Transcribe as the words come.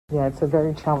Yeah, it's a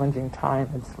very challenging time.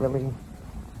 It's really,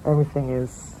 everything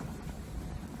is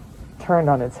turned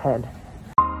on its head.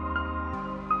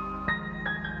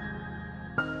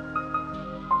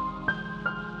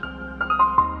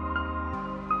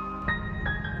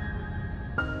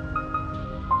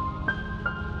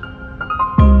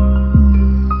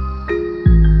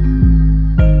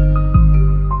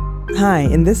 Hi,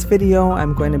 in this video,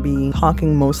 I'm going to be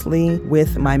talking mostly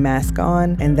with my mask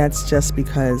on, and that's just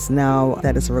because now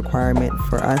that is a requirement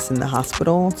for us in the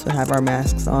hospital to have our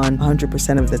masks on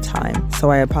 100% of the time. So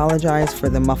I apologize for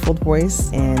the muffled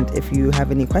voice, and if you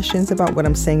have any questions about what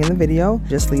I'm saying in the video,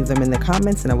 just leave them in the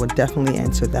comments and I will definitely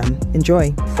answer them.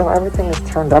 Enjoy. So everything is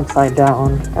turned upside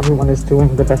down. Everyone is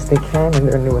doing the best they can in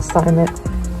their new assignment.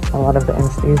 A lot of the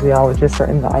anesthesiologists are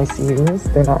in the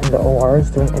ICUs. They're not in the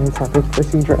ORs doing any type of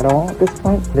procedure at all at this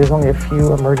point. There's only a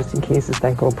few emergency cases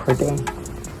that go per day.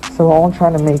 So we're all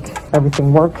trying to make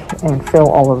everything work and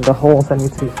fill all of the holes that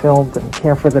need to be filled and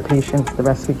care for the patients the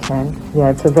best we can. Yeah,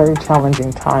 it's a very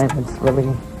challenging time. It's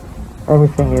really,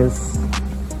 everything is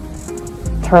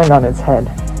turned on its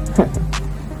head.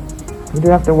 We do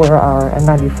have to wear our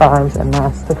N95s and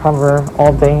masks to cover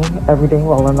all day, every day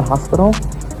while in the hospital.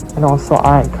 And also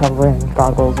eye covering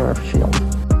goggles or a shield. So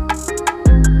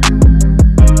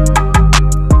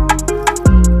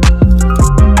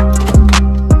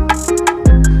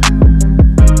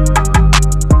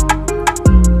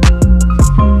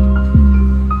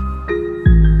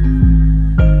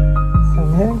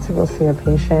I'm heading to go see a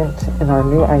patient in our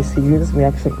new ICUs. We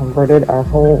actually converted our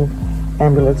whole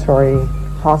ambulatory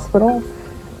hospital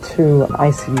to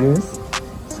ICUs.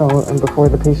 So, and before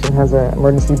the patient has an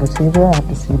emergency procedure, I have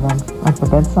to see them at the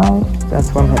bedside.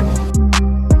 That's where I'm heading.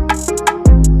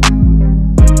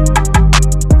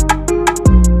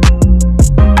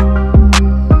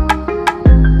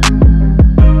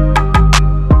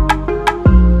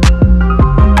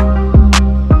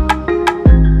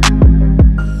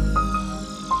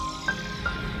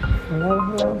 Hello,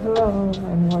 hello, hello.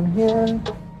 Anyone here?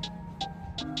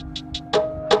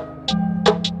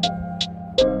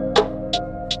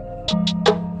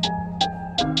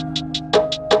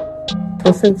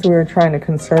 So since we're trying to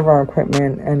conserve our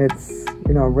equipment and it's,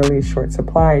 really short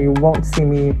supply, you won't see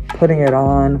me putting it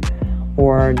on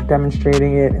or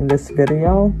demonstrating it in this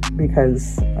video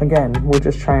because, again, we're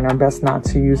just trying our best not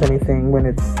to use anything when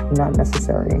it's not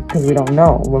necessary because we don't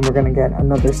know when we're going to get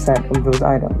another set of those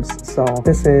items. So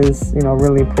this is,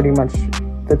 really pretty much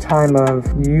the time of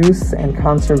use and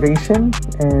conservation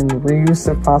and reuse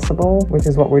if possible, which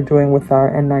is what we're doing with our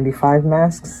N95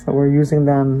 masks. So we're using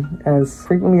them as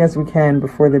frequently as we can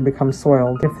before they become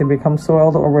soiled. If they become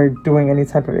soiled or we're doing any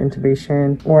type of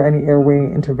intubation or any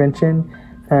airway intervention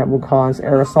that will cause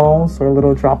aerosols or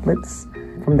little droplets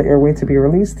from the airway to be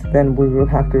released, then we will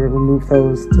have to remove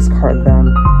those, discard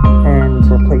them, and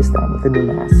replace them with a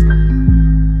new mask.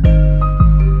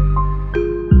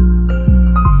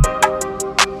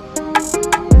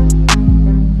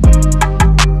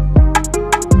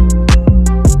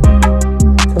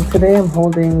 Today I'm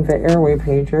holding the airway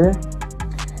pager,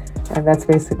 and that's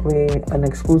basically an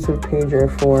exclusive pager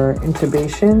for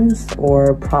intubations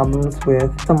or problems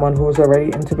with someone who's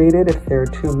already intubated if their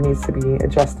tube needs to be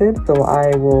adjusted. So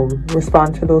I will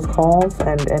respond to those calls,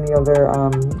 and any other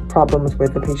problems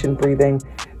with the patient breathing,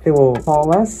 they will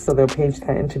call us, so they'll page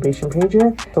that intubation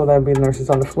pager. So that'll be nurses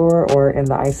on the floor or in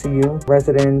the ICU,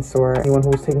 residents or anyone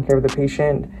who's taking care of the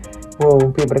patient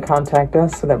will be able to contact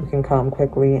us so that we can come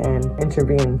quickly and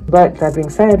intervene. But that being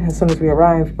said, as soon as we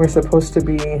arrive, we're supposed to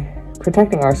be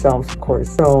protecting ourselves, of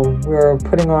course. So we're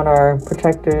putting on our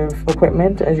protective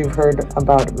equipment, as you've heard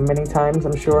about many times,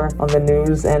 I'm sure, on the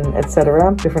news and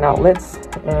etc., different outlets.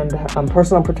 And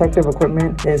personal protective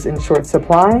equipment is in short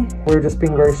supply. We're just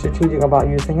being very strategic about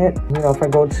using it. If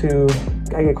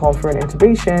I get called for an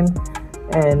intubation,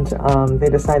 and they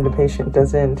decide the patient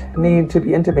doesn't need to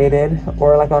be intubated,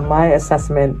 or like on my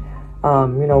assessment,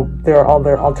 there are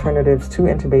other alternatives to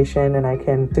intubation and I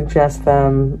can suggest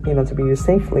them, to be used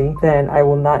safely, then I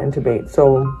will not intubate.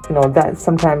 So, that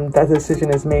sometimes that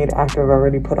decision is made after I've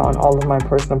already put on all of my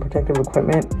personal protective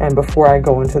equipment and before I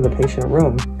go into the patient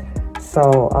room.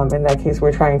 So in that case,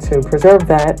 we're trying to preserve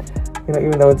that.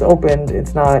 Even though it's opened,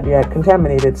 it's not yet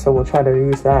contaminated. So we'll try to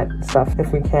use that stuff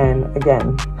if we can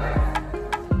again.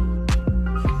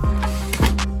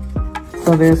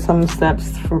 So there's some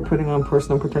steps for putting on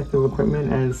personal protective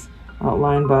equipment as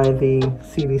outlined by the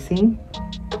CDC.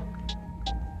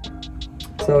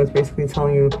 So it's basically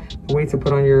telling you the way to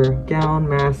put on your gown,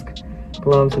 mask,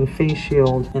 gloves, and face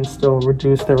shield and still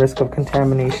reduce the risk of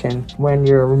contamination when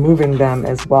you're removing them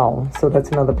as well. So that's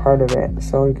another part of it.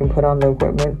 So you can put on the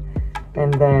equipment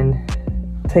and then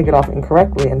take it off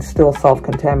incorrectly and still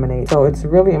self-contaminate. So it's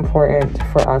really important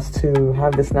for us to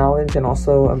have this knowledge and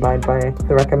also abide by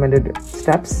the recommended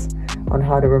steps on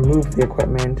how to remove the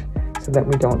equipment so that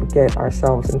we don't get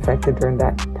ourselves infected during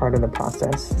that part of the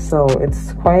process. So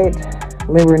it's quite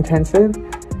labor intensive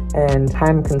and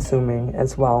time consuming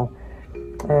as well.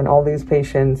 And all these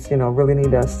patients, really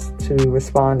need us to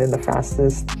respond in the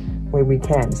fastest way we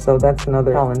can. So that's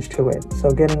another challenge to it. So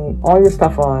getting all your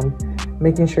stuff on,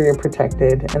 making sure you're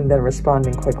protected, and then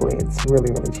responding quickly. It's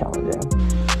really, really challenging.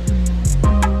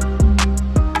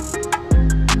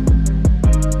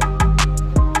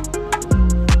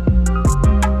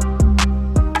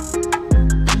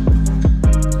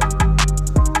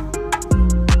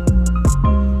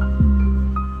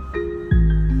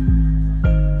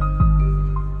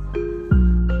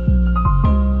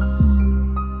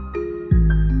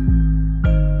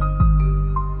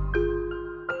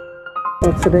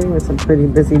 So today was a pretty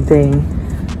busy day.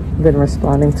 Been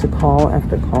responding to call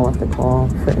after call after call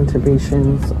for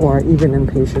intubations, or even in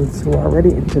patients who are already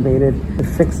intubated, to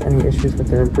fix any issues with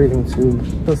their breathing tube.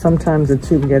 So sometimes the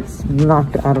tube gets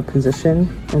knocked out of position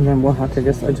and then we'll have to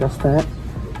just adjust that.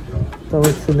 So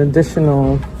it's an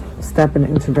additional step in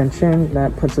intervention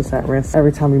that puts us at risk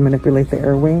every time we manipulate the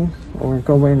airway or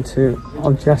go in to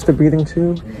adjust the breathing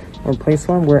tube or place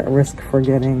one. We're at risk for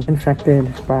getting infected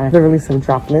by the release of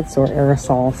droplets or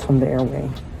aerosols from the airway.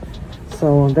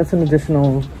 So that's an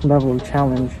additional level of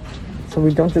challenge. So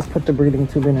we don't just put the breathing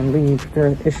tube in and leave. If there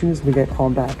are issues, we get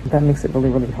called back. That makes it really,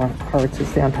 really hard to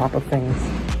stay on top of things.